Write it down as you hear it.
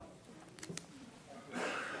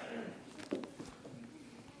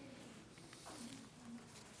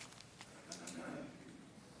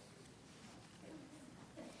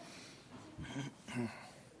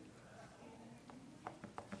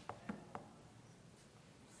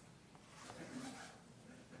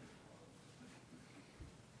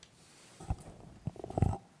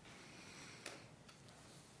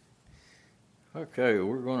Okay,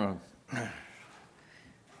 we're going to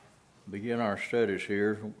begin our studies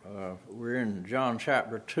here. We're in John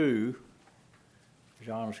chapter 2,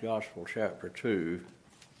 John's Gospel chapter 2.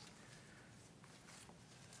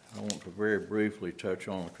 I want to very briefly touch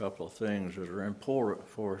on a couple of things that are important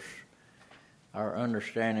for us, our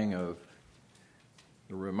understanding of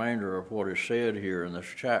the remainder of what is said here in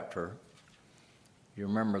this chapter. You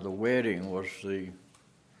remember the wedding was the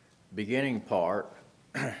beginning part.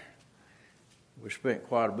 We spent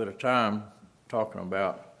quite a bit of time talking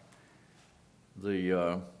about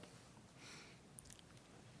the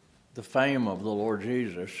fame of the Lord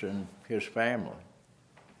Jesus and his family.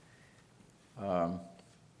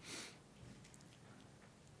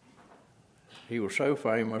 He was so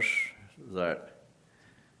famous that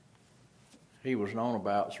he was known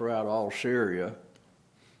about throughout all Syria.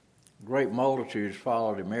 Great multitudes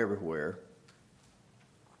followed him everywhere.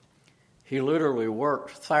 He literally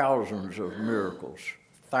worked thousands of miracles,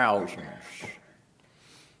 thousands.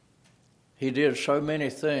 He did so many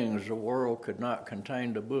things the world could not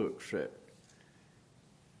contain the books that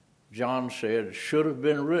John said should have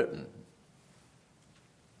been written,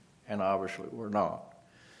 and obviously were not.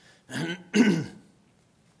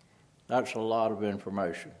 That's a lot of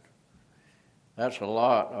information. That's a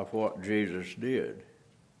lot of what Jesus did.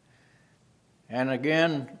 And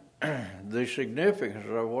again, the significance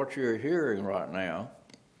of what you're hearing right now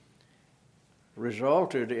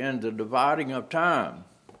resulted in the dividing of time,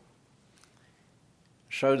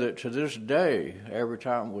 so that to this day, every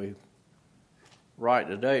time we write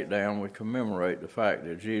the date down, we commemorate the fact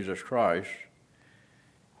that Jesus Christ,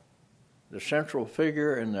 the central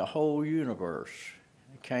figure in the whole universe,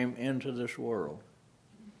 came into this world.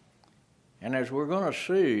 And as we're going to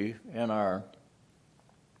see in our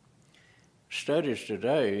studies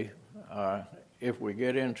today, if we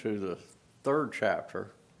get into the third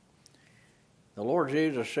chapter, the Lord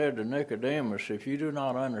Jesus said to Nicodemus, if you do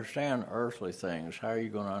not understand earthly things, how are you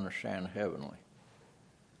going to understand heavenly?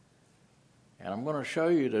 And I'm going to show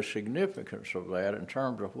you the significance of that in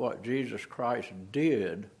terms of what Jesus Christ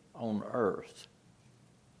did on earth.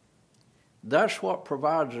 That's what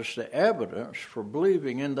provides us the evidence for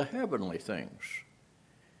believing in the heavenly things.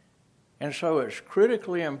 And so it's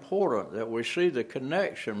critically important that we see the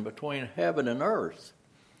connection between heaven and earth.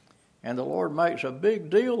 And the Lord makes a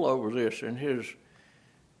big deal over this in his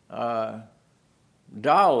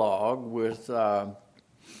dialogue with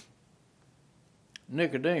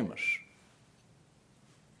Nicodemus.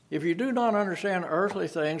 If you do not understand earthly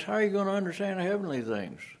things, how are you going to understand heavenly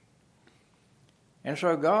things? And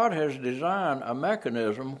so God has designed a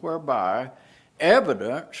mechanism whereby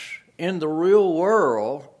evidence in the real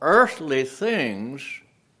world, earthly things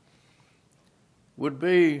would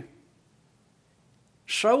be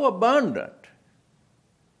so abundant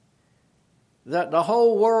that the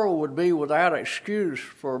whole world would be without excuse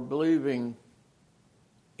for believing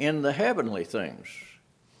in the heavenly things.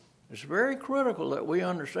 It's very critical that we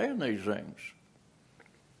understand these things.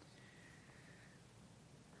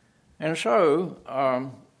 And so,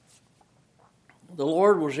 the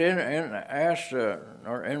Lord was invited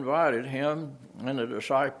him and the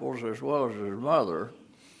disciples as well as his mother,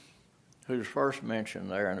 who's first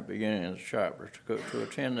mentioned there in the beginning of the chapter, to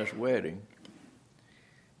attend this wedding.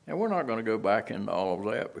 And we're not going to go back into all of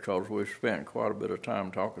that because we've spent quite a bit of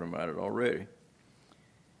time talking about it already.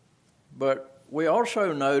 But we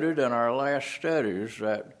also noted in our last studies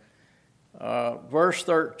that verse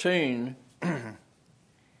 13,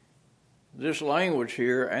 this language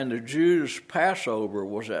here, and the Jews' Passover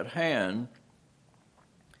was at hand,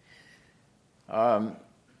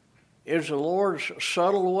 is the Lord's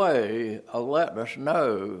subtle way of letting us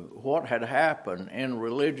know what had happened in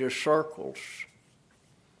religious circles.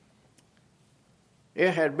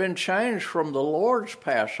 It had been changed from the Lord's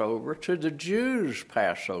Passover to the Jews'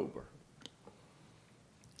 Passover.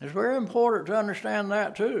 It's very important to understand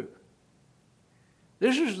that too.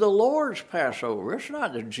 This is the Lord's Passover. It's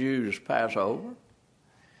not the Jews' Passover.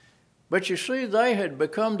 But you see, they had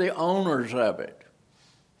become the owners of it.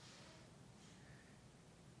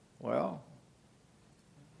 Well,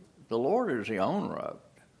 the Lord is the owner of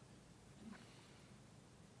it.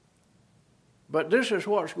 But this is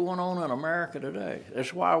what's going on in America today.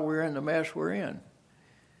 That's why we're in the mess we're in.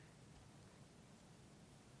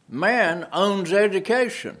 Man owns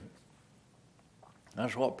education.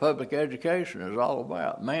 That's what public education is all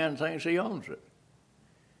about. Man thinks he owns it.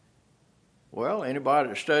 Well, anybody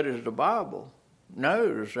that studies the Bible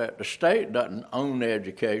knows that the state doesn't own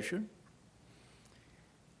education.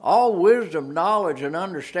 All wisdom, knowledge, and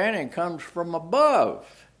understanding comes from above.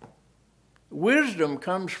 Wisdom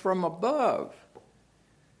comes from above.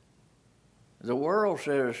 The world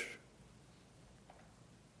says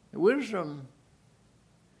wisdom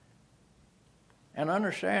and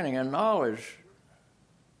understanding and knowledge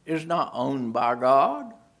is not owned by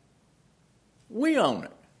God. We own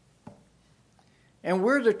it. And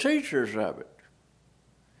we're the teachers of it.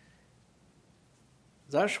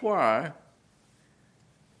 That's why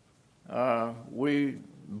we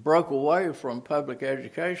broke away from public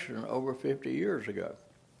education over 50 years ago.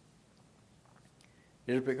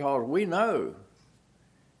 It's because we know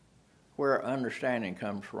where understanding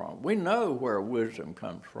comes from. We know where wisdom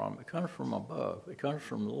comes from. It comes from above. It comes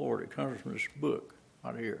from the Lord. It comes from this book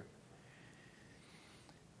right here.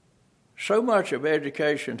 So much of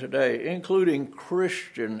education today, including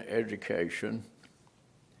Christian education,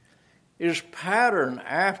 is patterned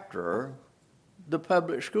after the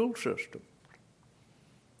public school system.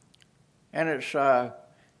 And it's the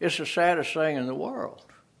saddest thing in the world.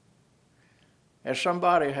 As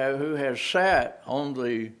somebody who has sat on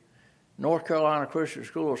the North Carolina Christian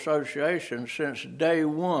School Association since day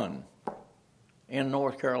one in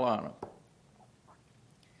North Carolina,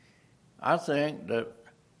 I think that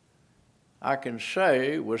I can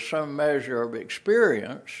say with some measure of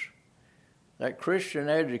experience that Christian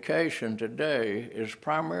education today is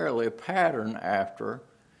primarily patterned after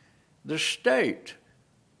the state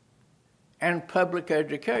and public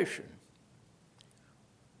education.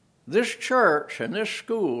 This church and this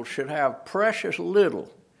school should have precious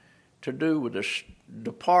little to do with the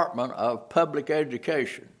Department of Public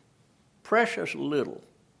Education. Precious little.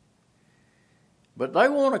 But they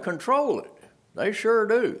want to control it. They sure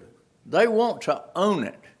do. They want to own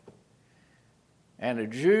it. And the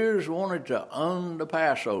Jews wanted to own the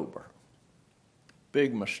Passover.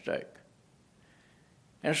 Big mistake.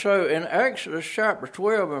 And so in Exodus chapter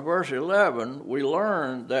 12 and verse 11, we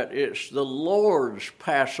learn that it's the Lord's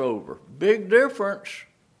Passover. Big difference.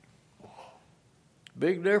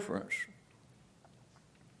 Big difference.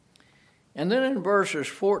 And then in verses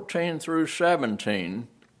 14 through 17,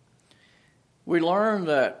 we learn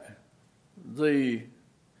that the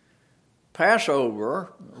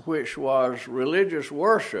Passover, which was religious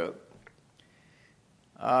worship,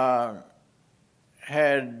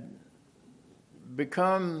 had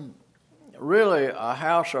become really a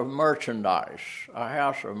house of merchandise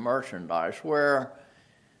where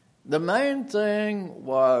the main thing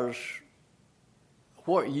was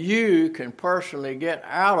what you can personally get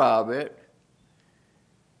out of it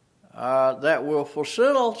that will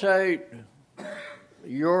facilitate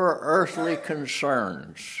your earthly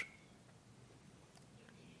concerns.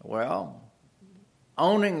 Well,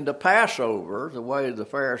 owning the Passover the way the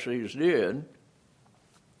Pharisees did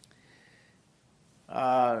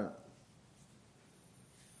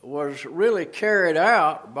was really carried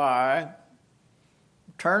out by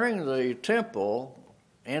turning the temple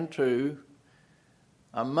into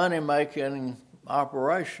a money-making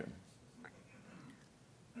operation.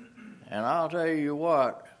 And I'll tell you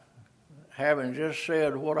what, having just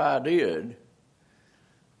said what I did,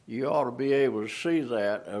 you ought to be able to see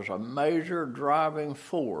that as a major driving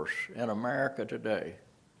force in America today.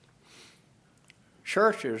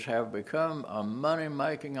 Churches have become a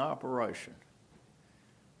money-making operation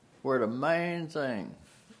where the main thing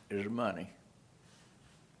is money.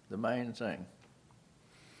 The main thing.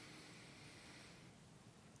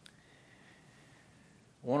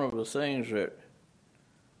 One of the things that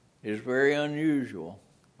is very unusual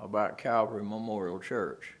about Calvary Memorial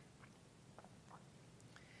Church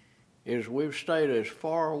is we've stayed as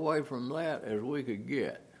far away from that as we could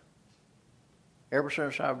get. Ever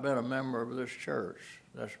since I've been a member of this church,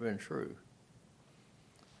 that's been true.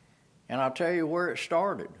 And I'll tell you where it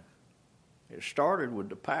started. It started with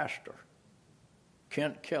the pastor,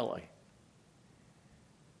 Kent Kelly,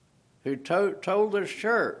 who told this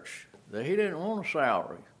church that he didn't want a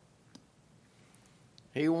salary.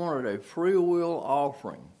 He wanted a free will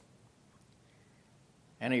offering.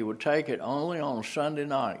 And he would take it only on Sunday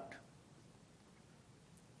night.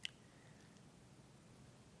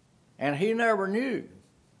 And he never knew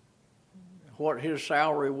what his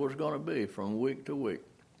salary was going to be from week to week.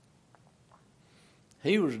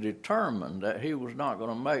 He was determined that he was not going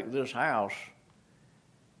to make this house,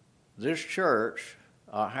 this church,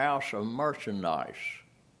 a house of merchandise.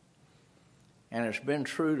 And it's been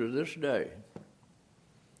true to this day.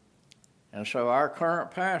 And so our current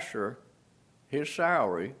pastor, his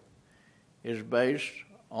salary is based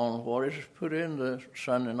on what is put in the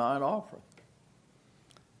Sunday night offering.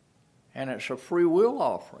 And it's a free will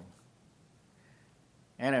offering.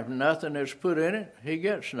 And if nothing is put in it, he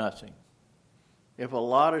gets nothing. If a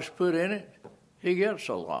lot is put in it, he gets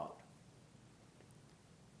a lot.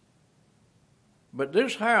 But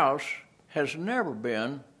this house has never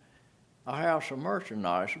been a house of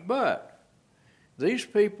merchandise. But these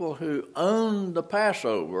people who owned the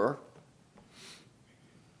Passover,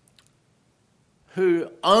 who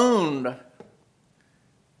owned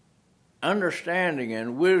understanding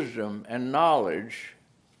and wisdom and knowledge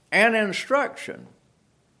and instruction,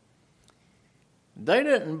 they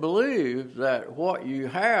didn't believe that what you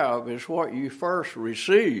have is what you first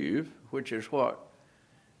receive, which is what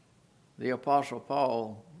the Apostle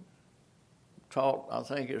Paul taught, I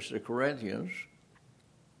think it's the Corinthians.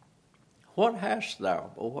 What hast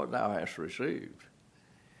thou, or what thou hast received?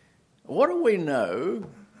 What do we know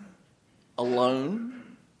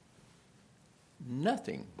alone?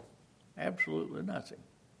 Nothing. Absolutely nothing.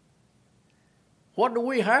 What do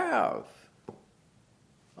we have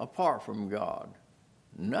apart from God?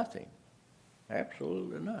 Nothing.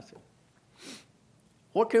 Absolutely nothing.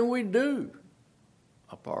 What can we do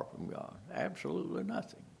apart from God? Absolutely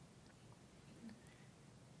nothing.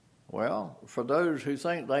 Well, for those who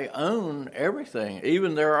think they own everything,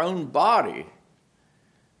 even their own body,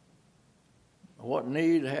 what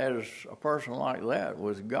need has a person like that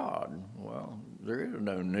with God? Well, there is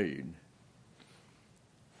no need.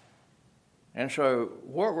 And so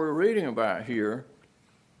what we're reading about here,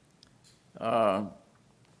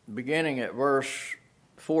 beginning at verse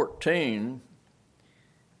 14,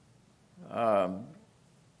 the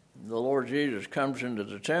Lord Jesus comes into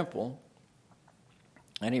the temple,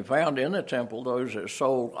 and he found in the temple those that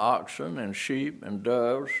sold oxen and sheep and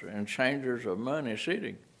doves and changers of money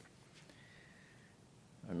sitting.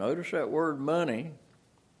 And notice that word money.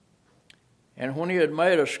 And when he had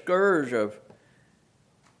made a scourge of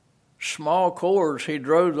small cords, he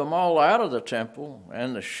drove them all out of the temple,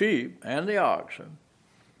 and the sheep and the oxen,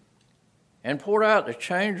 and poured out the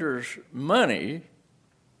changers' money,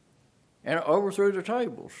 and overthrew the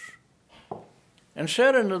tables. And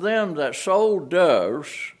said unto them that sold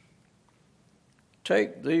doves,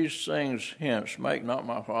 take these things hence, make not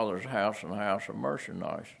my Father's house an house of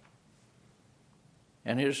merchandise.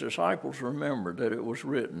 And his disciples remembered that it was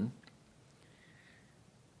written,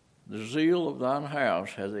 the zeal of thine house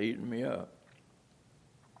hath eaten me up.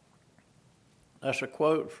 That's a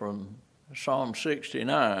quote from Psalm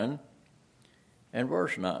 69 and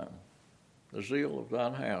verse 9. The zeal of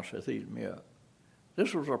thine house hath eaten me up.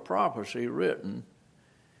 This was a prophecy written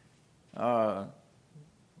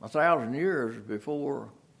 1,000 years before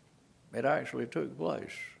it actually took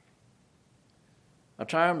place. A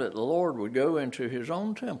time that the Lord would go into his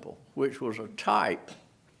own temple, which was a type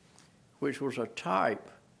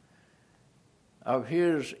of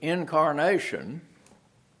his incarnation,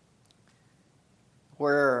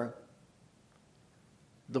 where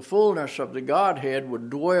the fullness of the Godhead would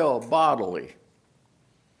dwell bodily.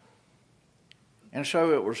 And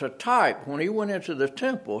so it was a type. When he went into the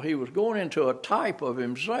temple, he was going into a type of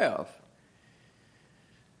himself.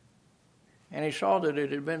 And he saw that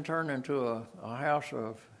it had been turned into a house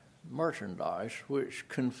of merchandise, which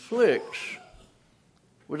conflicts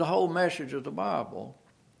with the whole message of the Bible,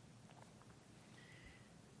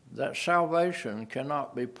 that salvation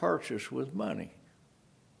cannot be purchased with money.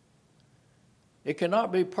 It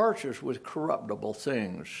cannot be purchased with corruptible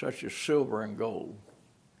things such as silver and gold.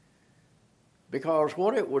 Because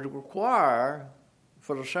what it would require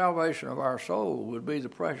for the salvation of our soul would be the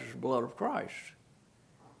precious blood of Christ.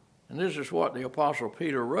 And this is what the Apostle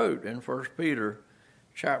Peter wrote in 1 Peter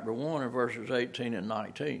chapter 1 and verses 18 and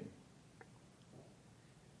 19.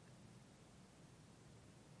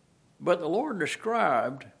 But the Lord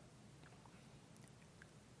described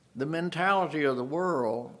the mentality of the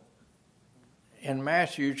world in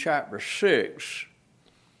Matthew chapter 6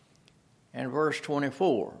 and verse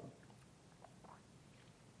 24.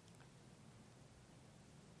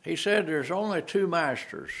 He said there's only two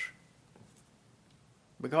masters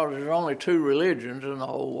because there's only two religions in the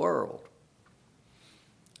whole world.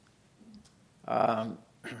 And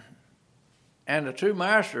the two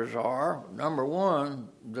masters are, number one,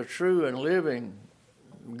 the true and living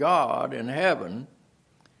God in heaven.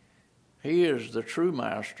 He is the true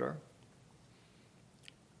master.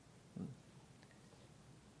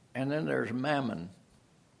 And then there's mammon.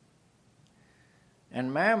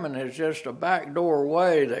 And mammon is just a backdoor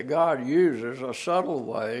way that God uses, a subtle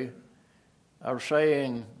way of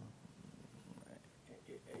saying,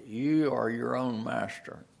 you are your own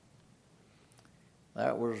master.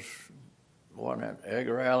 That was, wasn't it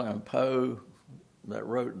Edgar Allan Poe that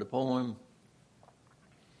wrote the poem,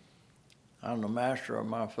 I'm the master of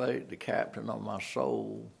my fate, the captain of my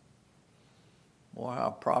soul. Well,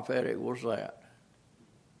 how prophetic was that?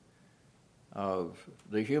 Of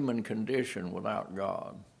the human condition without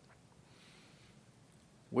God.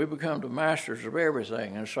 we become the masters of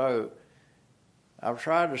everything. And so I've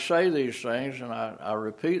tried to say these things, and I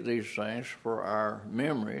repeat these things for our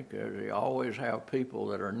memory, because we always have people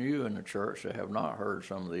that are new in the church that have not heard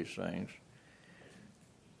some of these things.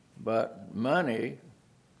 But money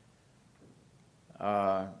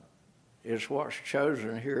is what's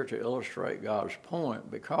chosen here to illustrate God's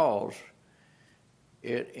point, because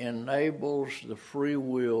it enables the free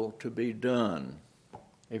will to be done.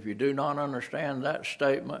 If you do not understand that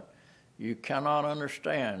statement, you cannot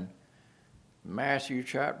understand Matthew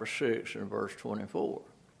chapter 6 and verse 24.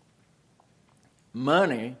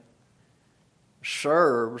 Money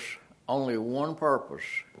serves only one purpose: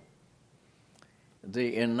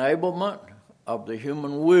 the enablement of the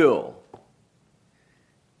human will.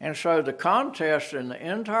 And so the contest in the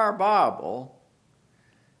entire Bible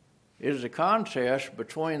is the contest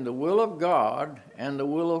between the will of God and the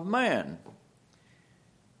will of man.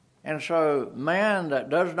 And so man that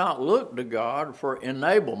does not look to God for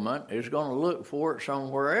enablement is going to look for it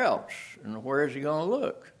somewhere else. And where is he going to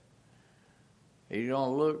look? He's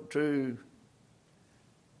going to look to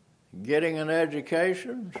getting an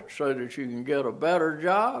education so that you can get a better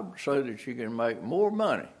job, so that you can make more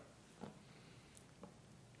money.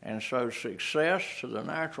 And so success to the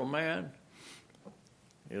natural man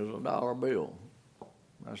is a dollar bill.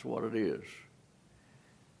 That's what it is.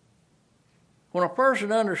 When a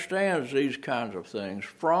person understands these kinds of things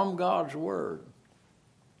from God's Word,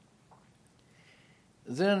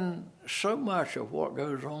 then so much of what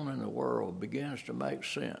goes on in the world begins to make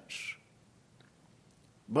sense.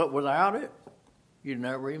 But without it, you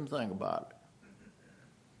never even think about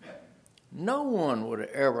it. No one would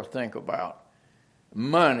ever think about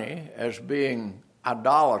money as being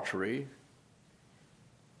idolatry.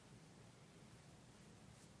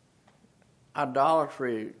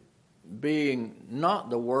 Idolatry being not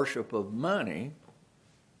the worship of money,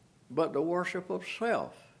 but the worship of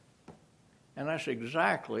self. And that's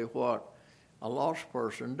exactly what a lost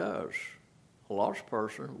person does. A lost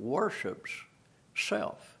person worships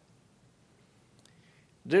self.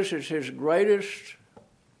 This is his greatest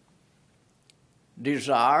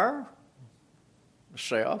desire,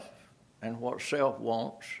 self, and what self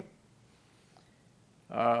wants.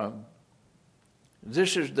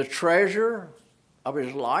 This is the treasure of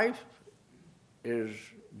his life, is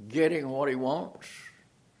getting what he wants.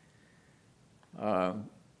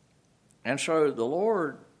 And so the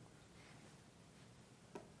Lord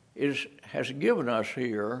has given us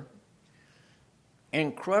here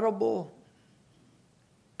incredible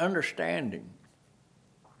understanding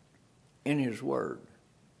in his Word.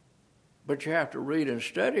 But you have to read and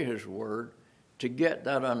study his Word to get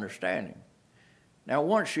that understanding. Now,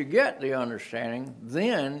 once you get the understanding,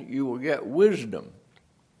 then you will get wisdom.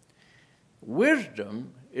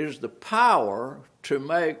 Wisdom is the power to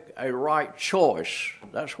make a right choice.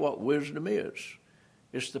 That's what wisdom is.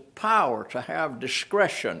 It's the power to have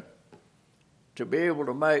discretion, to be able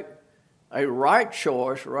to make a right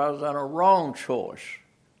choice rather than a wrong choice.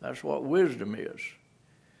 That's what wisdom is.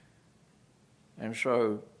 And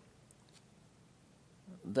so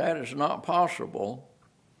that is not possible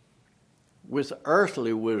with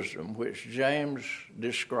earthly wisdom, which James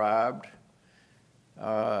described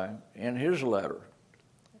in his letter.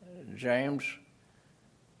 James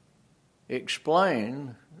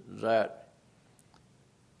explained that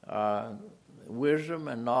wisdom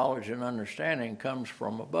and knowledge and understanding comes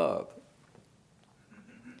from above.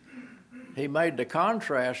 He made the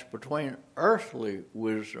contrast between earthly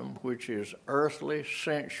wisdom, which is earthly,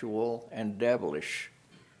 sensual, and devilish.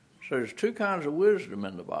 So there's two kinds of wisdom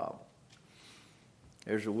in the Bible.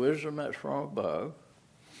 There's a wisdom that's from above,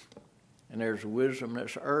 and there's a wisdom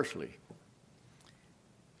that's earthly.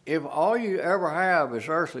 If all you ever have is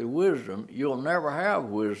earthly wisdom, you'll never have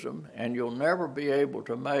wisdom, and you'll never be able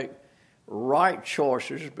to make right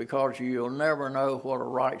choices, because you'll never know what a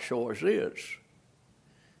right choice is.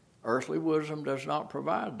 Earthly wisdom does not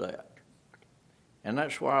provide that. And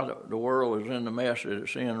that's why the world is in the mess that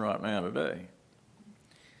it's in right now today.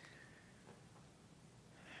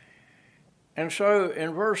 And so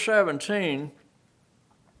in verse 17,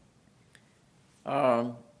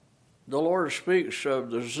 the Lord speaks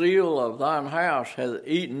of the zeal of thine house hath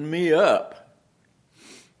eaten me up.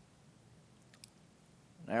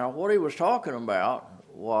 Now, what he was talking about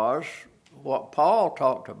was what Paul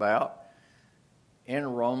talked about in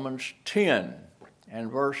Romans 10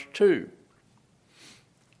 and verse 2.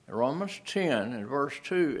 Romans 10 and verse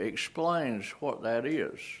 2 explains what that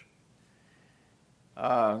is.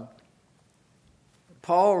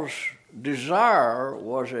 Paul's desire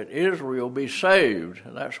was that Israel be saved,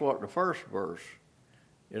 and that's what the first verse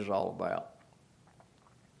is all about.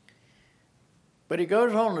 But he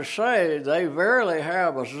goes on to say, they verily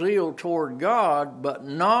have a zeal toward God, but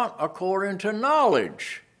not according to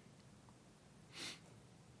knowledge.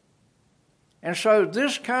 And so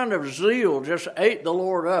this kind of zeal just ate the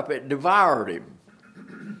Lord up. It devoured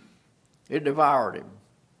him. It devoured him.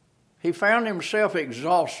 He found himself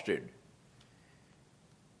exhausted.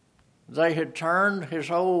 They had turned his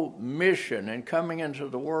whole mission in coming into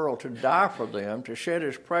the world to die for them, to shed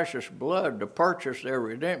his precious blood to purchase their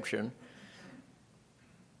redemption,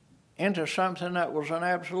 into something that was an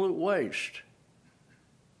absolute waste.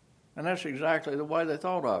 And that's exactly the way they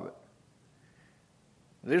thought of it.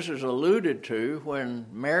 This is alluded to when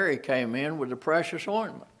Mary came in with the precious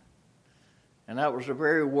ointment. And that was the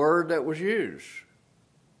very word that was used.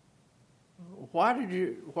 Why did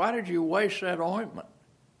you waste that ointment?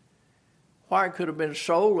 Why, it could have been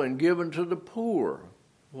sold and given to the poor.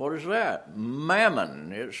 What is that?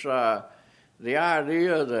 Mammon. It's the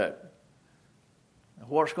idea that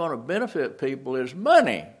what's going to benefit people is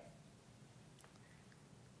money.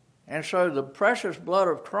 And so the precious blood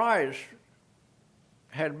of Christ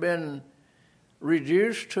had been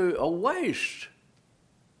reduced to a waste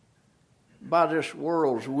by this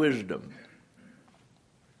world's wisdom.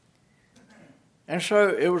 And so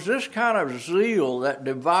it was this kind of zeal that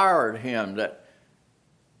devoured him,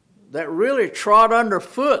 that really trod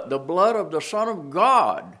underfoot the blood of the Son of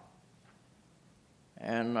God.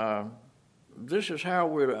 And this is how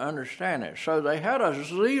we're to understand it. So they had a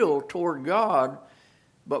zeal toward God,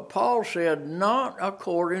 but Paul said, not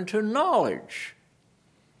according to knowledge.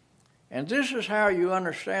 And this is how you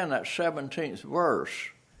understand that 17th verse.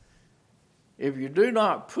 If you do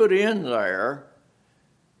not put in there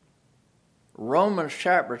Romans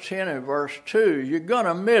chapter 10 and verse 2, you're going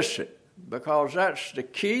to miss it, because that's the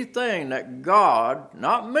key thing that God,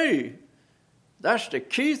 not me, that's the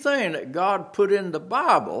key thing that God put in the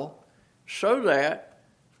Bible so that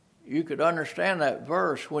you could understand that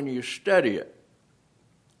verse when you study it.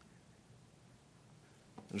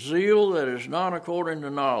 Zeal that is not according to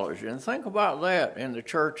knowledge. And think about that in the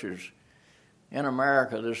churches in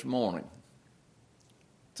America this morning.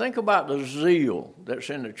 Think about the zeal that's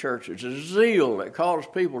in the churches, the zeal that causes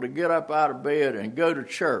people to get up out of bed and go to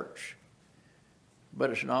church,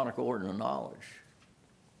 but it's not according to knowledge.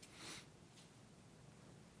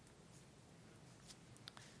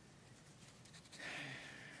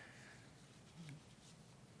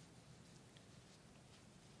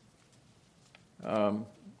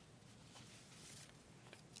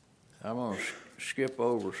 I'm going to skip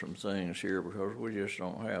over some things here because we just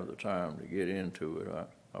don't have the time to get into it.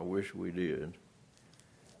 I wish we did.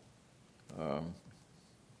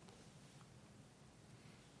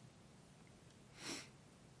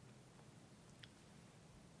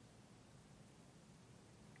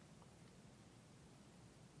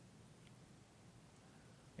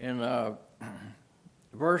 In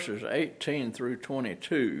verses 18 through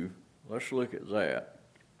 22, let's look at that.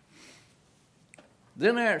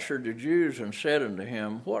 Then answered the Jews and said unto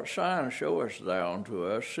him, What sign showest thou unto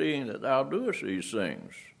us, seeing that thou doest these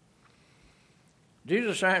things?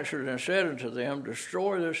 Jesus answered and said unto them,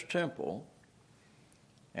 Destroy this temple,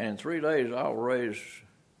 and in 3 days I will raise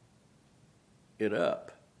it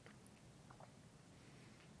up.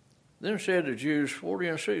 Then said the Jews,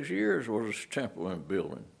 46 years was this temple in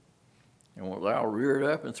building, and wilt thou rear it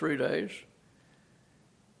up in 3 days?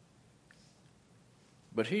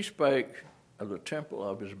 But he spake of the temple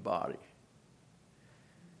of his body.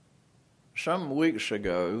 Some weeks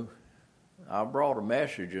ago, I brought a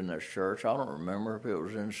message in this church. I don't remember if it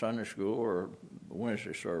was in Sunday school or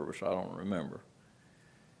Wednesday service. I don't remember.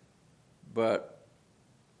 But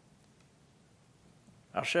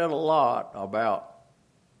I said a lot about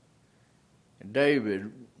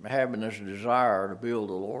David having this desire to build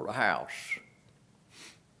the Lord a house.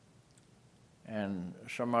 And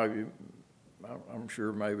some of you, I'm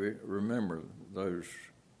sure, maybe remember those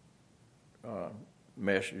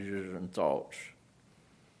messages and thoughts.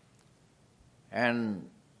 And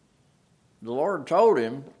the Lord told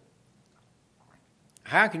him,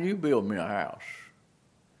 how can you build me a house?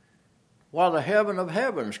 While the heaven of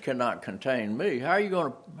heavens cannot contain me, how are you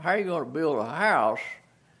going to build a house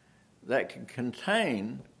that can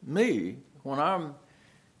contain me when I'm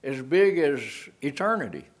as big as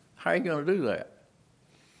eternity? How are you going to do that?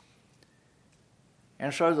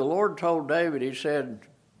 And so the Lord told David, he said,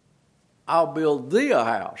 I'll build thee a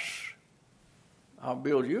house. I'll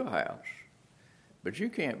build you a house. But you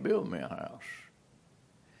can't build me a house.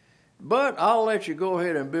 But I'll let you go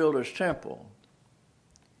ahead and build this temple.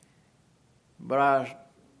 But I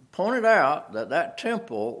pointed out that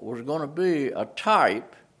temple was going to be a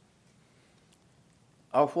type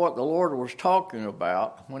of what the Lord was talking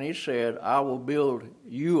about when he said, I will build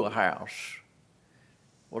you a house.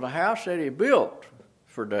 Well, the house that he built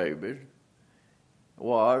for David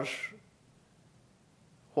was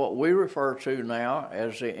what we refer to now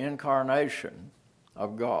as the incarnation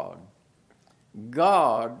of God.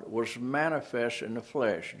 God was manifest in the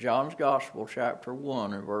flesh. John's Gospel, chapter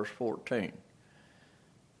 1 and verse 14.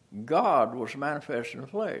 God was manifest in the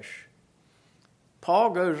flesh.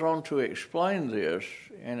 Paul goes on to explain this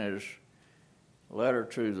in his letter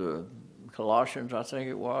to the Colossians, I think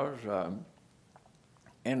it was.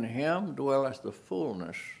 In him dwelleth the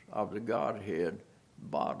fullness of the Godhead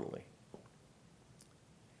bodily.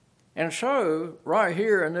 And so, right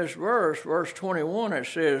here in this verse, verse 21, it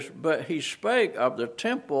says, but he spake of the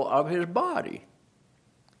temple of his body.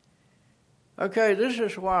 Okay, this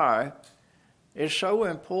is why it's so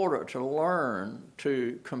important to learn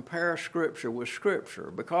to compare Scripture with Scripture,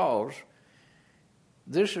 because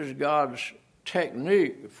this is God's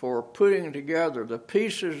technique for putting together the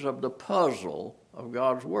pieces of the puzzle of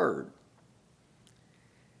God's Word.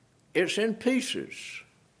 It's in pieces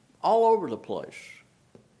all over the place.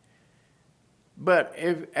 But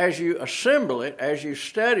as you assemble it, as you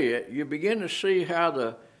study it, you begin to see how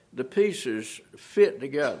the pieces fit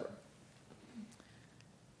together.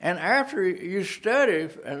 And after you study,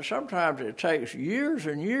 and sometimes it takes years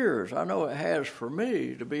and years, I know it has for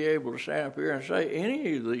me, to be able to stand up here and say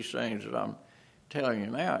any of these things that I'm telling you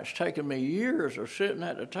now. It's taken me years of sitting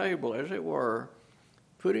at the table, as it were,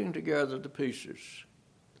 putting together the pieces.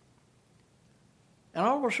 And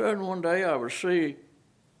all of a sudden one day I would see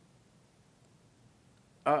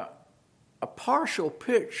a partial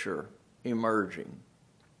picture emerging.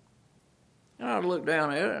 And I'd look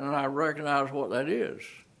down at it and I'd recognize what that is.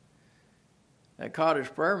 At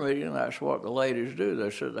cottage prayer meeting, that's what the ladies do.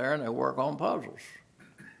 They sit there and they work on puzzles.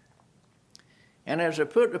 And as they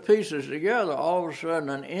put the pieces together, all of a sudden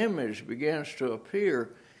an image begins to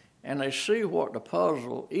appear and they see what the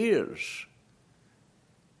puzzle is.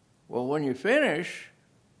 Well, when you finish,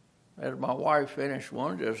 as my wife finished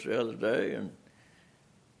one just the other day, and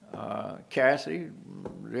Kathy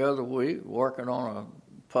the other week working on a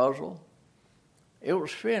puzzle, it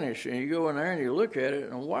was finished, and you go in there and you look at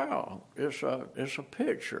it, and wow, it's a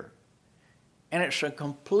picture. And it's a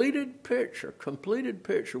completed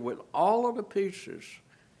picture with all of the pieces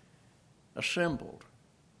assembled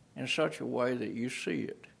in such a way that you see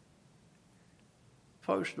it.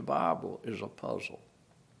 Folks, the Bible is a puzzle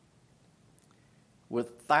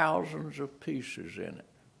with thousands of pieces in it.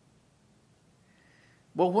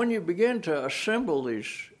 But when you begin to assemble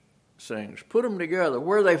these things, put them together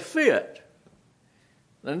where they fit,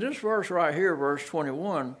 then this verse right here, verse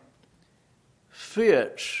 21,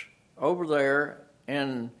 fits over there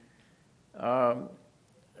in 2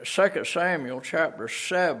 Samuel chapter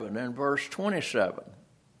 7 and verse 27.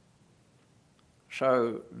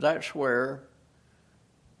 So that's where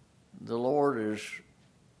the Lord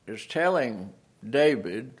is telling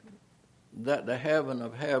David that the heaven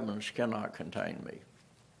of heavens cannot contain me.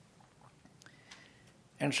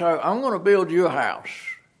 And so I'm going to build you a house.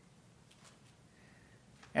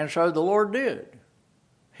 And so the Lord did.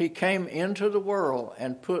 He came into the world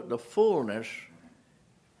and put the fullness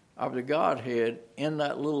of the Godhead in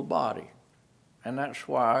that little body. And that's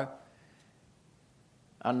why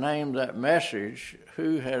I named that message,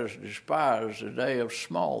 Who Has Despised the Day of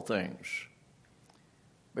Small Things?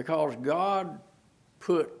 Because God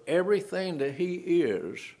put everything that he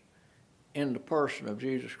is in the person of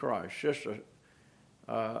Jesus Christ. Just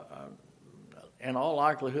in all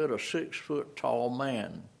likelihood, a 6-foot tall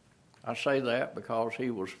man. I say that because he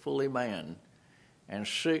was fully man, and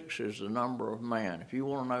 6 is the number of man. If you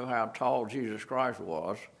want to know how tall Jesus Christ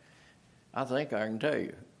was, I think I can tell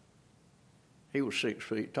you. He was 6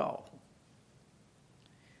 feet tall.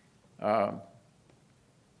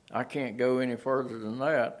 I can't go any further than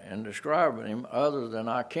that in describing him, other than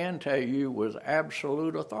I can tell you with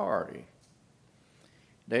absolute authority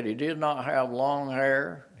that he did not have long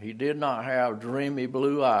hair, he did not have dreamy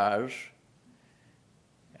blue eyes,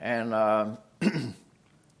 and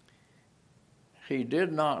he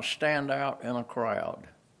did not stand out in a crowd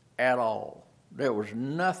at all. There was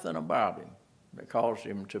nothing about him that caused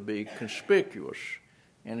him to be conspicuous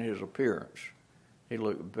in his appearance. He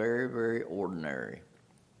looked very, very ordinary.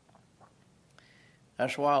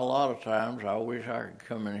 That's why a lot of times I wish I could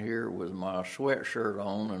come in here with my sweatshirt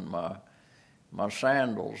on and my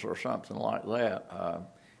sandals or something like that.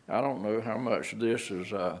 I don't know how much this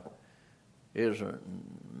is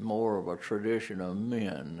more of a tradition of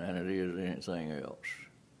men than it is anything else,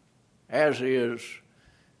 as is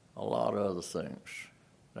a lot of other things.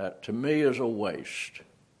 that to me is a waste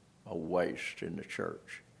in the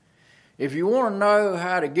church. If you want to know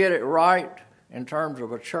how to get it right in terms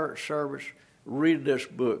of a church service, read this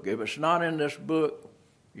book. If it's not in this book,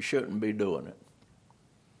 you shouldn't be doing it.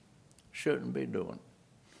 Shouldn't be doing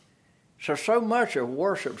it. So much of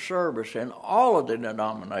worship service in all of the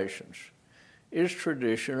denominations is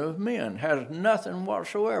tradition of men. Has nothing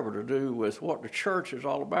whatsoever to do with what the church is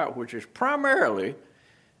all about, which is primarily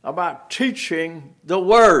about teaching the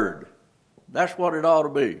Word. That's what it ought to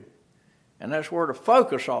be. And that's where the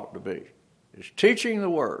focus ought to be, is teaching the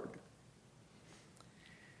Word.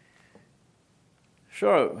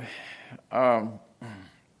 So,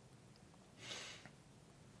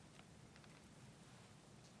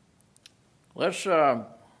 let's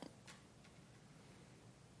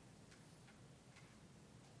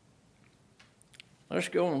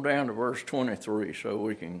go on down to verse 23 so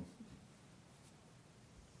we can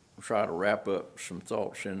try to wrap up some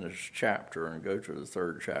thoughts in this chapter and go to the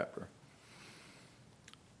third chapter.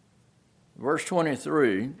 Verse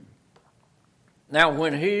 23, now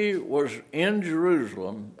when he was in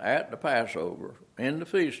Jerusalem at the Passover, in the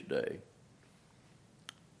feast day,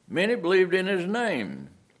 many believed in his name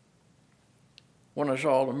when they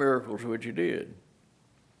saw the miracles which he did.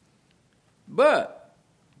 But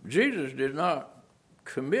Jesus did not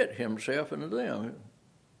commit himself unto them,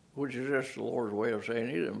 which is just the Lord's way of saying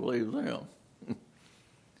he didn't believe them.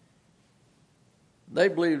 They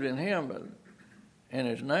believed in him, but in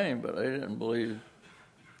his name, but they didn't believe,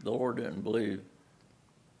 the Lord didn't believe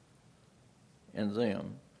in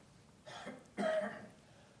them.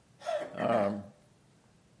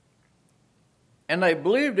 And they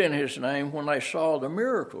believed in his name when they saw the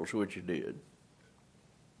miracles which he did.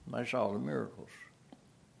 They saw the miracles.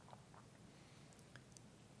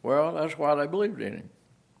 Well, that's why they believed in him.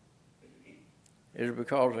 Is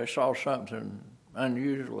because they saw something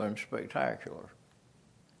unusual and spectacular.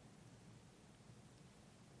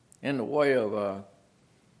 In the way of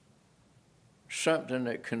something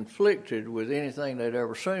that conflicted with anything they'd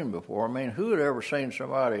ever seen before. I mean, who had ever seen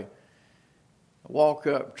somebody walk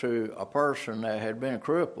up to a person that had been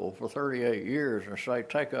crippled for 38 years and say,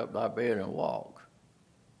 take up thy bed and walk?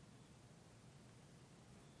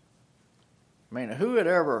 I mean, who had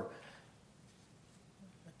ever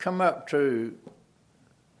come up to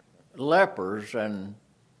lepers and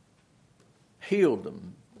healed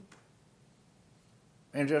them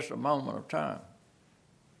in just a moment of time?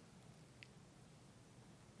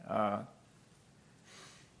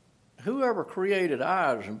 Whoever created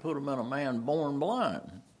eyes and put them in a man born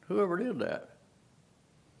blind? Whoever did that?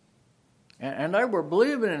 And they were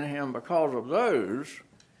believing in him because of those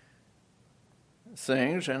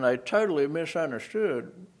things, and they totally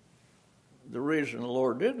misunderstood the reason the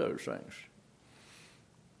Lord did those things.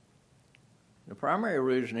 The primary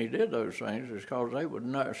reason he did those things is because they would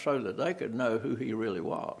know, so that they could know who he really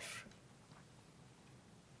was.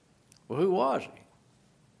 Well, who was he?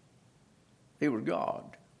 He was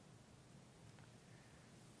God.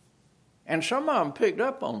 And some of them picked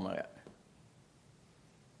up on that.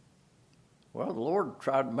 Well, the Lord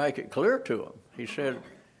tried to make it clear to them. He said,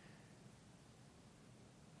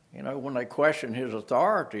 you know, when they questioned his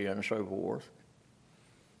authority and so forth,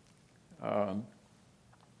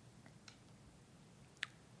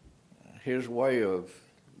 his way of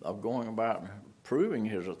going about proving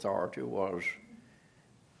his authority was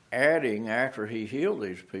adding, after he healed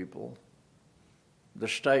these people, the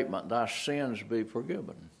statement, thy sins be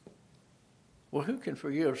forgiven. Well, who can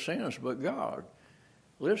forgive sins but God?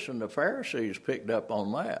 Listen, the Pharisees picked up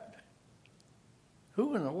on that.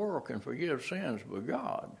 Who in the world can forgive sins but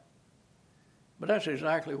God? But that's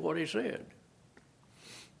exactly what he said.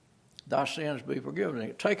 Thy sins be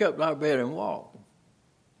forgiven. Take up thy bed and walk.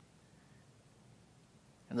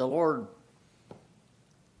 And the Lord,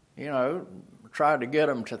 you know, tried to get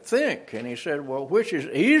them to think. And he said, well, which is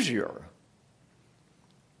easier?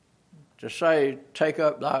 To say, take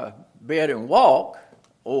up thy bed and walk,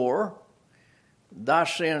 or thy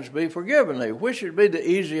sins be forgiven thee? Which would be the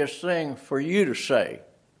easiest thing for you to say?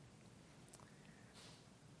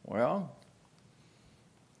 Well,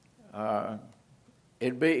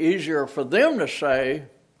 it'd be easier for them to say,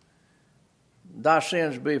 thy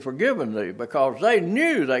sins be forgiven thee, because they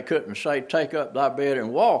knew they couldn't say, take up thy bed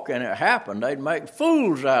and walk, and it happened. They'd make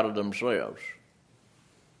fools out of themselves.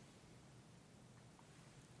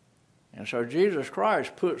 And so Jesus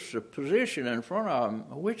Christ puts the position in front of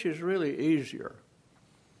them, which is really easier,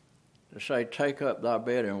 to say, take up thy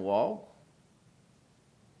bed and walk,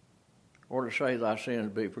 or to say, thy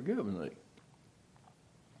sins be forgiven thee.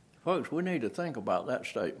 Folks, we need to think about that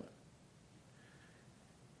statement.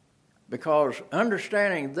 Because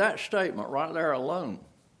understanding that statement right there alone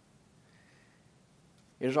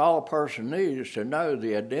is all a person needs to know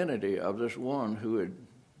the identity of this one who had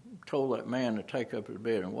told that man to take up his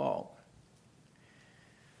bed and walk.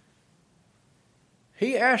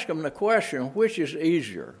 He asked him the question, which is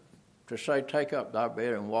easier, to say, take up thy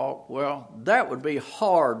bed and walk? Well, that would be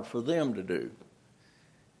hard for them to do.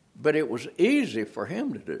 But it was easy for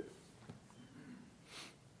him to do.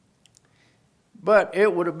 But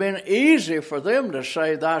it would have been easy for them to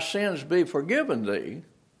say, thy sins be forgiven thee,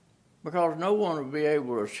 because no one would be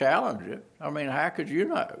able to challenge it. I mean, how could you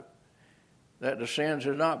know that the sins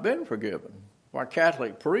had not been forgiven? Why,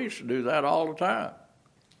 Catholic priests do that all the time.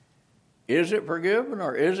 Is it forgiven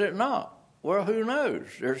or is it not? Well, who knows?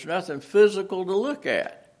 There's nothing physical to look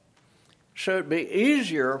at. So it'd be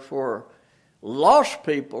easier for lost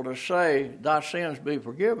people to say, thy sins be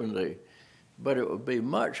forgiven thee. But it would be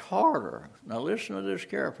much harder. Now listen to this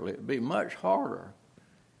carefully. It would be much harder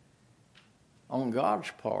on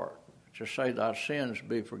God's part to say, thy sins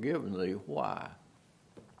be forgiven thee. Why?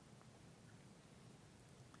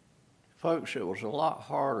 Folks, it was a lot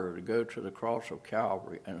harder to go to the cross of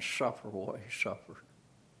Calvary and suffer what he suffered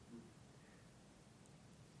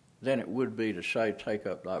than it would be to say, take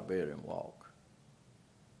up thy bed and walk.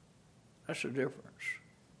 That's the difference.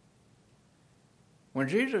 When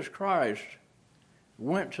Jesus Christ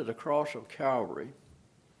went to the cross of Calvary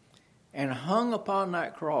and hung upon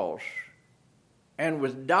that cross and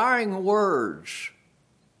with dying words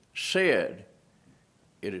said,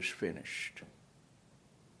 it is finished.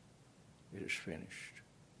 It is finished.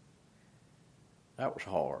 That was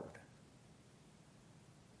hard.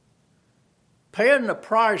 Paying the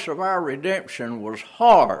price of our redemption was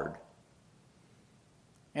hard.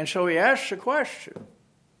 And so he asked the question,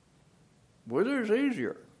 whether it's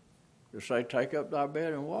easier to say, take up thy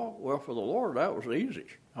bed and walk? Well, for the Lord, that was easy.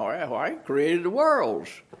 Well, he created the worlds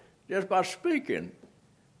just by speaking.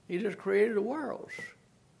 He just created the worlds.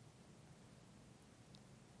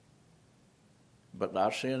 But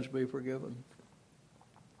thy sins be forgiven?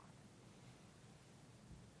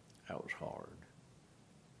 That was hard.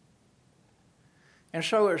 And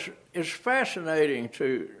so it's fascinating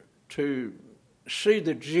to see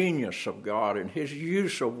the genius of God and his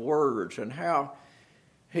use of words and how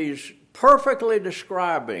he's perfectly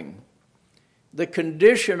describing the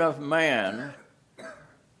condition of man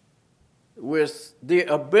with the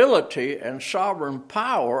ability and sovereign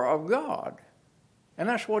power of God. And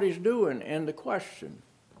that's what he's doing in the question.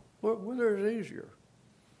 Whether it's easier.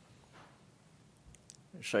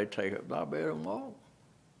 Say, take up thy bed and walk.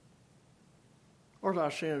 Or thy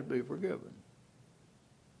sins be forgiven.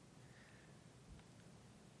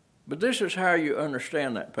 But this is how you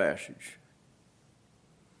understand that passage.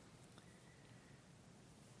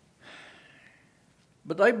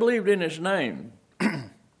 But they believed in his name.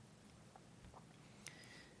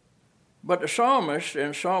 But the psalmist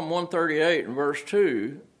in Psalm 138 and verse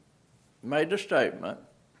 2 made the statement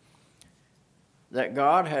that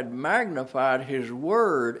God had magnified his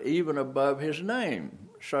word even above his name.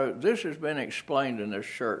 So this has been explained in this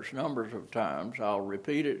church numbers of times. I'll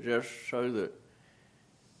repeat it just so that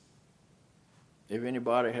if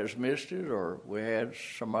anybody has missed it or we had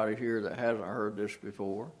somebody here that hasn't heard this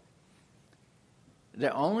before.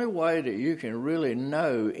 The only way that you can really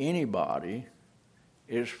know anybody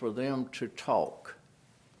is for them to talk.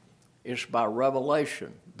 It's by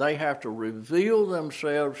revelation. They have to reveal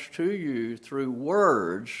themselves to you through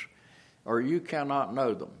words or you cannot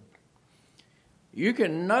know them. You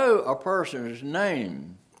can know a person's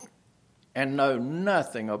name and know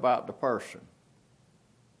nothing about the person.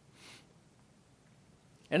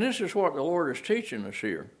 And this is what the Lord is teaching us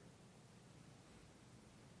here.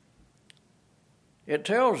 It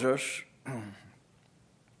tells us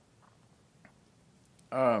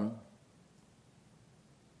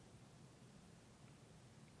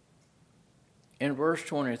in verse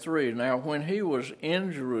 23, now when he was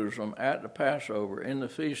in Jerusalem at the Passover in the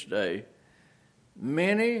feast day,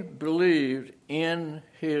 many believed in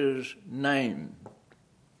his name.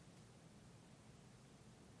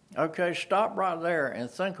 Okay, stop right there and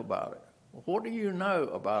think about it. What do you know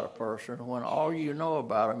about a person when all you know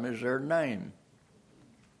about them is their name?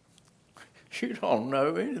 You don't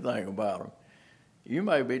know anything about them. You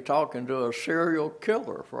may be talking to a serial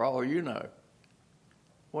killer for all you know.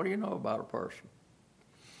 What do you know about a person?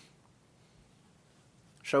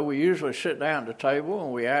 So we usually sit down at the table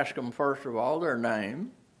and we ask them, first of all, their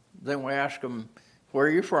name. Then we ask them, where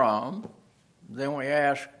are you from? Then we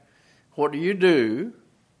ask, what do you do?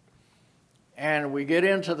 And we get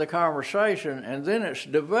into the conversation, and then it's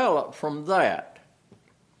developed from that.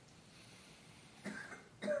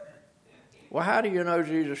 Well, how do you know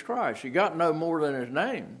Jesus Christ? You got no more than his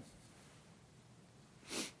name.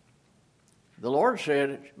 The Lord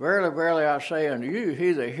said, verily, verily, I say unto you,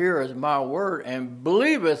 he that heareth my word and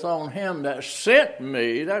believeth on him that sent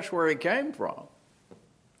me, that's where he came from.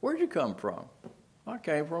 Where'd you come from? I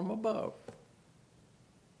came from above.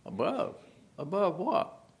 Above? Above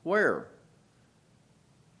what? Where?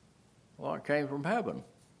 Well, I came from heaven.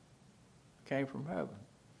 I came from heaven.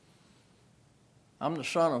 I'm the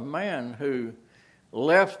Son of Man who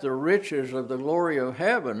left the riches of the glory of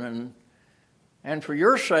heaven and for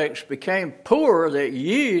your sakes became poor, that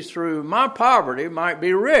ye through my poverty might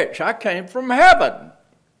be rich. I came from heaven.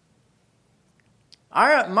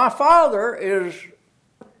 My Father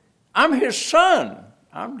I'm his son.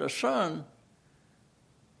 I'm the son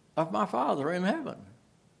of my Father in heaven.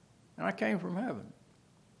 And I came from heaven.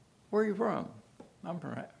 Where are you from? I'm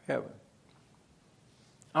from heaven.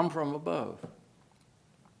 I'm from above.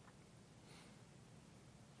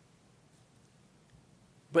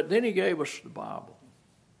 But then he gave us the Bible.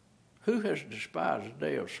 Who has despised the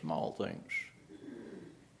day of small things?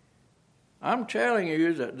 I'm telling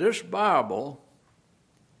you that this Bible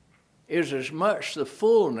is as much the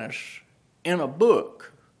fullness in a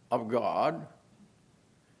book of God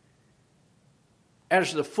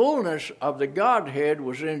as the fullness of the Godhead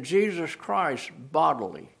was in Jesus Christ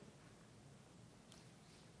bodily.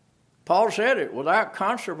 Paul said it without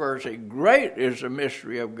controversy, great is the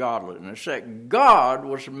mystery of godliness, that God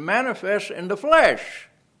was manifest in the flesh,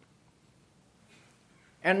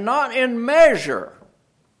 and not in measure.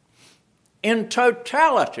 In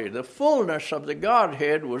totality, the fullness of the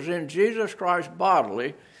Godhead was in Jesus Christ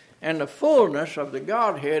bodily, and the fullness of the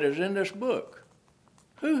Godhead is in this book.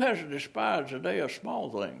 Who has despised the day of small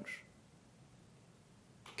things?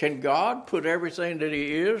 Can God put everything that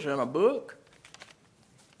he is in a book?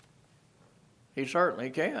 He certainly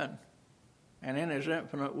can. And in his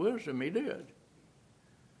infinite wisdom, he did.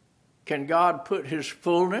 Can God put his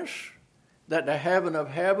fullness that the heaven of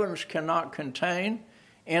heavens cannot contain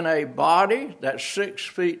in a body that's 6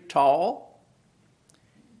 feet tall?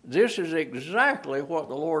 This is exactly what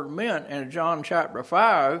the Lord meant in John chapter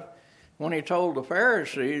 5 when he told the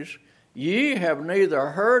Pharisees, ye have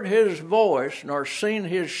neither heard his voice nor seen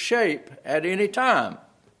his shape at any time.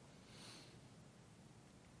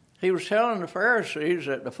 He was telling the Pharisees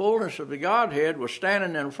that the fullness of the Godhead was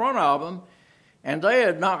standing in front of them, and they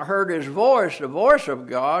had not heard his voice, the voice of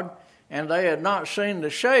God, and they had not seen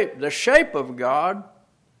the shape of God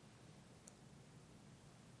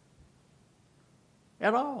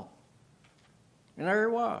at all. And there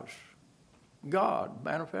he was, God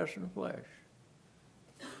manifest in the flesh.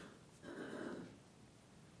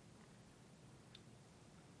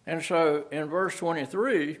 And so in verse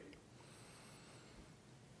 23,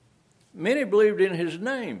 many believed in his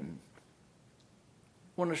name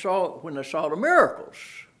when they saw the miracles.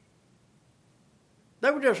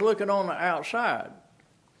 They were just looking on the outside.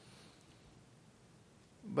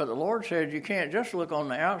 But the Lord said you can't just look on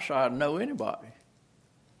the outside and know anybody.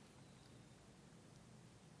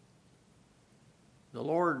 The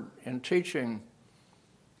Lord, in teaching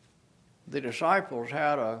the disciples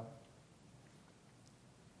how to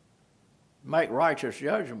make righteous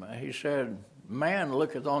judgment, he said, man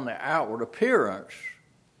looketh on the outward appearance,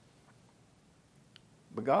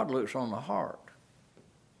 but God looks on the heart.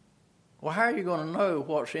 Well, how are you going to know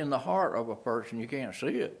what's in the heart of a person? You can't see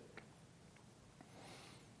it.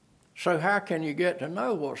 So how can you get to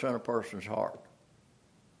know what's in a person's heart?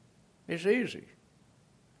 It's easy.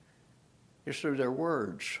 It's through their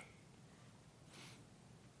words.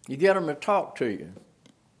 You get them to talk to you.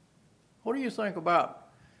 What do you think about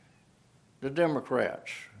the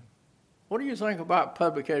Democrats? What do you think about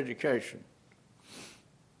public education?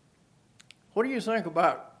 What do you think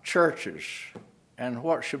about churches and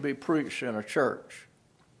what should be preached in a church?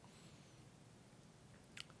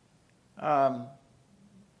 What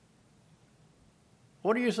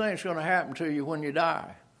do you think is going to happen to you when you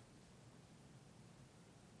die?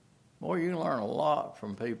 Boy, you can learn a lot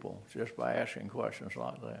from people just by asking questions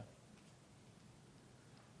like that.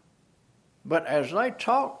 But as they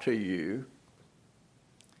talk to you,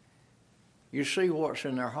 you see what's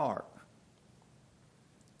in their heart.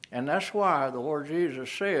 And that's why the Lord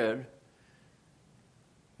Jesus said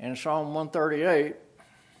in Psalm 138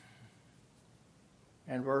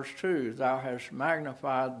 and verse 2, thou hast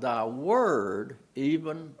magnified thy word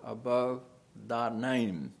even above thy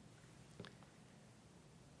name.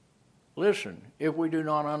 Listen, if we do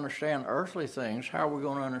not understand earthly things, how are we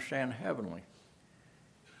going to understand heavenly?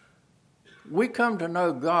 We come to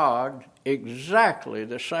know God exactly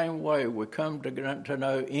the same way we come to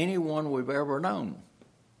know anyone we've ever known.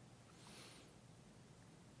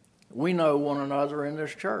 We know one another in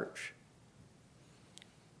this church.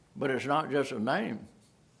 But it's not just a name.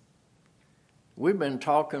 We've been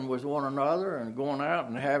talking with one another and going out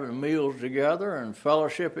and having meals together and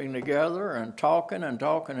fellowshipping together and talking and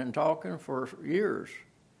talking and talking for years.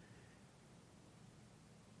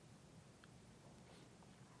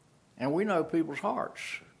 And we know people's hearts.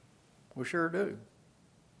 We sure do.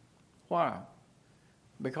 Why?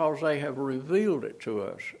 Because they have revealed it to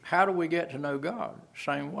us. How do we get to know God?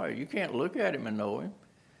 Same way. You can't look at him and know him.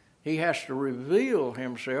 He has to reveal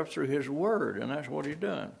himself through his word, and that's what he's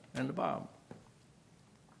done in the Bible.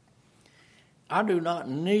 I do not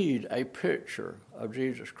need a picture of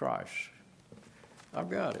Jesus Christ. I've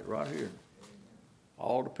got it right here.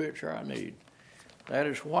 All the picture I need. That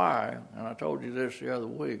is why, and I told you this the other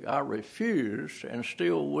week, I refuse and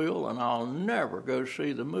still will, and I'll never go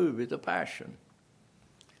see the movie The Passion.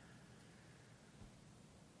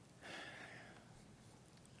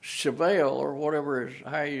 Chevelle, or whatever is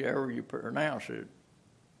however you pronounce it,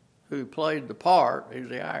 who played the part, he's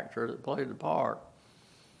the actor that played the part.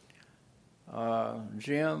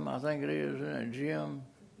 Jim, I think it is, isn't it? Jim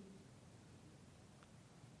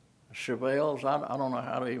Chevelle's. I don't know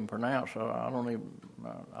how to even pronounce it.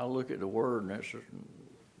 I look at the word and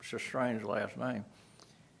it's a strange last name.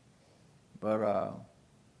 But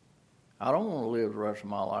I don't want to live the rest of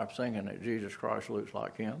my life thinking that Jesus Christ looks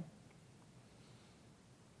like him.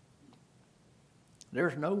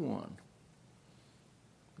 There's no one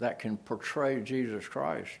that can portray Jesus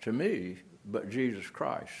Christ to me but Jesus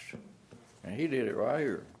Christ. And he did it right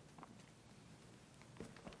here.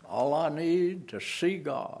 All I need to see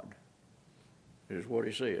God is what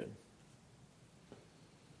he said.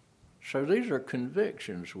 So these are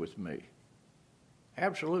convictions with me.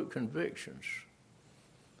 Absolute convictions.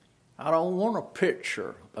 I don't want a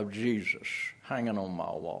picture of Jesus hanging on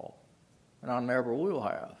my wall. And I never will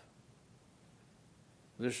have.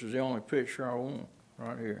 This is the only picture I want,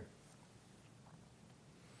 right here.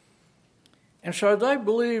 And so they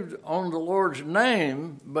believed on the Lord's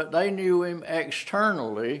name, but they knew him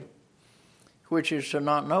externally, which is to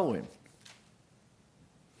not know him.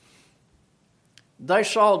 They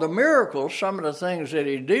saw the miracles, some of the things that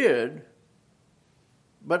he did,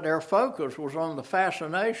 but their focus was on the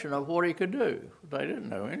fascination of what he could do. They didn't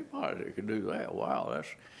know anybody that could do that. Wow,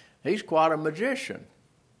 he's quite a magician.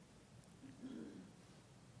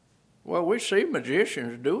 Well, we see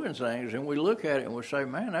magicians doing things, and we look at it and we say,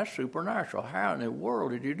 man, that's supernatural. How in the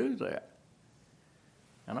world did you do that?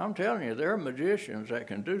 And I'm telling you, there are magicians that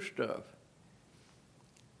can do stuff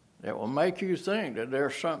that will make you think that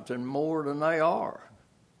there's something more than they are.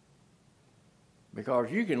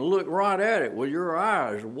 Because you can look right at it with your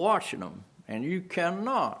eyes watching them, and you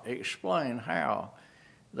cannot explain how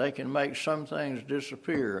they can make some things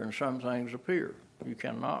disappear and some things appear. You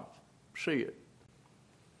cannot see it.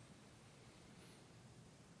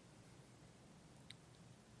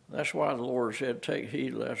 That's why the Lord said, take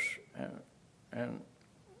heed lest and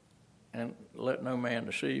let no man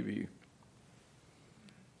deceive you.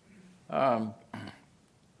 Well,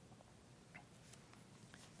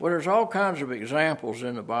 there's all kinds of examples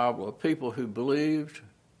in the Bible of people who believed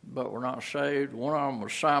but were not saved. One of them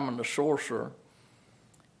was Simon the sorcerer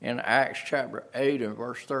in Acts chapter 8 and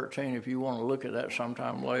verse 13. If you want to look at that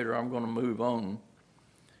sometime later, I'm going to move on.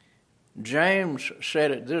 James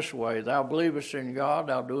said it this way, thou believest in God,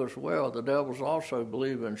 thou doest well. The devils also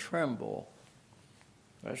believe and tremble.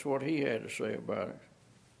 That's what he had to say about it.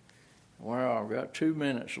 Well, I've got 2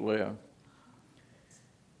 minutes left.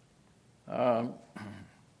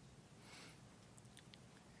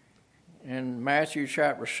 In Matthew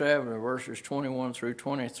chapter 7, verses 21 through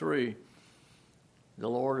 23, the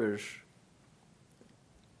Lord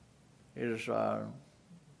is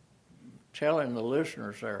telling the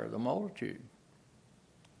listeners there, the multitude,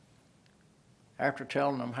 after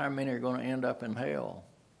telling them how many are going to end up in hell,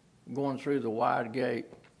 going through the wide gate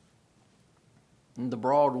and the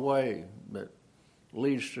broad way that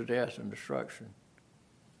leads to death and destruction.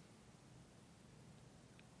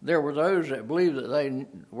 There were those that believed that they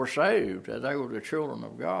were saved, that they were the children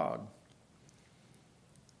of God,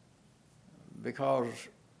 because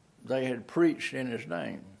they had preached in his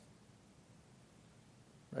name.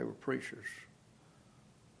 They were preachers.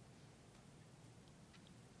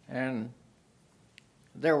 And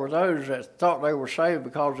there were those that thought they were saved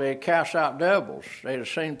because they had cast out devils. They had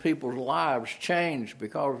seen people's lives change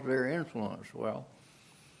because of their influence. Well,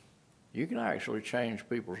 you can actually change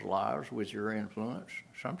people's lives with your influence.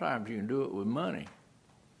 Sometimes you can do it with money.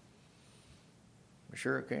 You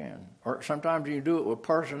sure can. Or sometimes you can do it with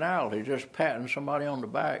personality, just patting somebody on the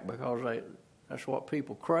back because that's what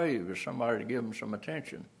people crave, is somebody to give them some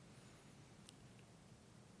attention.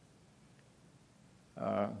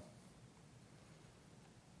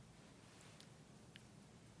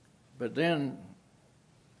 But then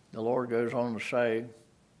the Lord goes on to say,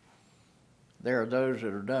 there are those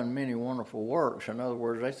that have done many wonderful works. In other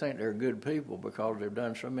words, they think they're good people because they've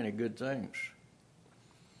done so many good things.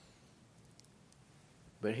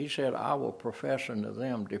 But he said, I will profess unto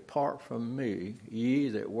them, depart from me, ye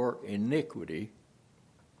that work iniquity.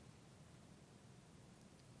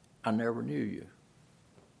 I never knew you.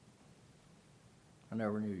 I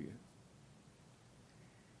never knew you.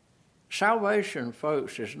 Salvation,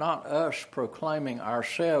 folks, is not us proclaiming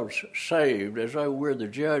ourselves saved as though we're the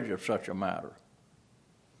judge of such a matter.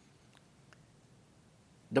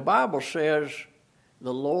 The Bible says,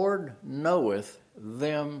 the Lord knoweth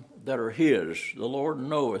them that are his. The Lord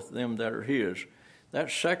knoweth them that are his.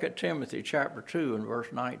 That's 2 Timothy chapter 2 and verse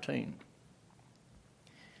 19.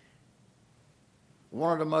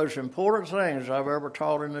 One of the most important things I've ever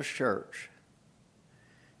taught in this church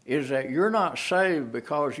is that you're not saved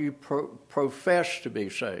because you profess to be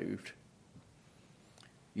saved.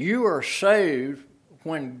 You are saved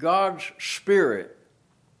when God's Spirit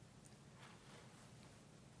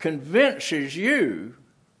convinces you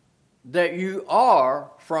that you are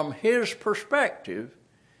from His perspective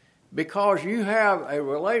because you have a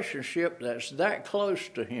relationship that's that close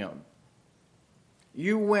to Him.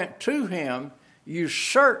 You went to Him, you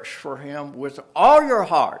searched for Him with all your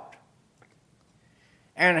heart,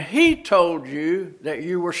 and He told you that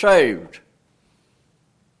you were saved.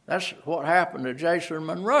 That's what happened to Jason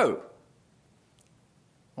Monroe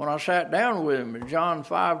when I sat down with him in John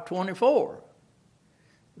 5:24.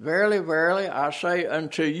 Verily, verily, I say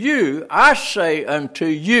unto you,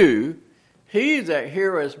 he that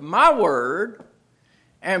heareth my word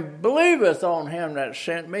and believeth on him that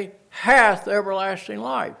sent me hath everlasting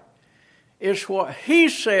life. It's what He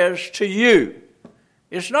says to you.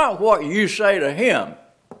 It's not what you say to Him.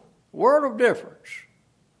 Word of difference.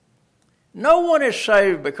 No one is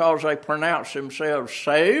saved because they pronounce themselves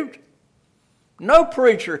saved. No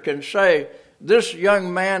preacher can say, this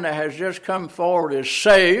young man that has just come forward is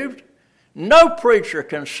saved. No preacher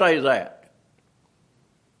can say that.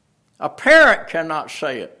 A parent cannot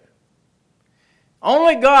say it.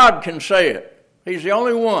 Only God can say it. He's the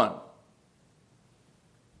only one.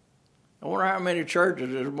 I wonder how many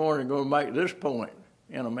churches this morning are going to make this point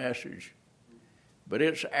in a message. But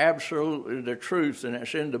it's absolutely the truth, and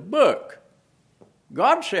it's in the book.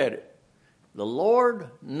 God said it. The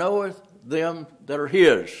Lord knoweth them that are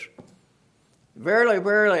His. Verily,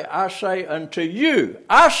 verily, I say unto you,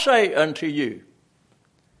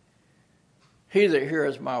 he that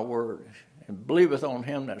heareth my word and believeth on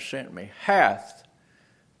him that sent me hath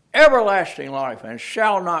everlasting life and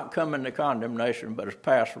shall not come into condemnation, but is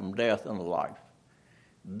passed from death unto life.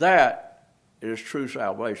 That is true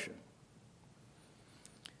salvation.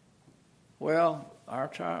 Well, our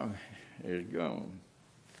time is gone.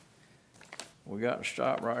 We got to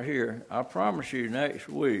stop right here. I promise you next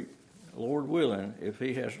week, Lord willing, if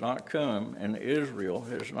He has not come and Israel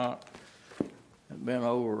has not been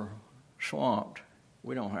over swamped,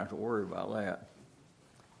 we don't have to worry about that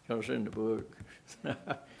because it's in the book.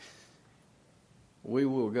 We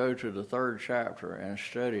will go to the 3rd chapter and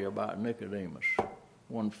study about Nicodemus.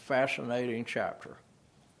 One fascinating chapter.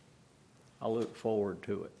 I look forward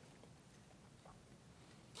to it.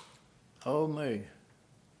 Oh me.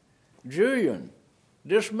 Julian,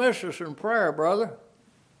 dismiss us in prayer, brother.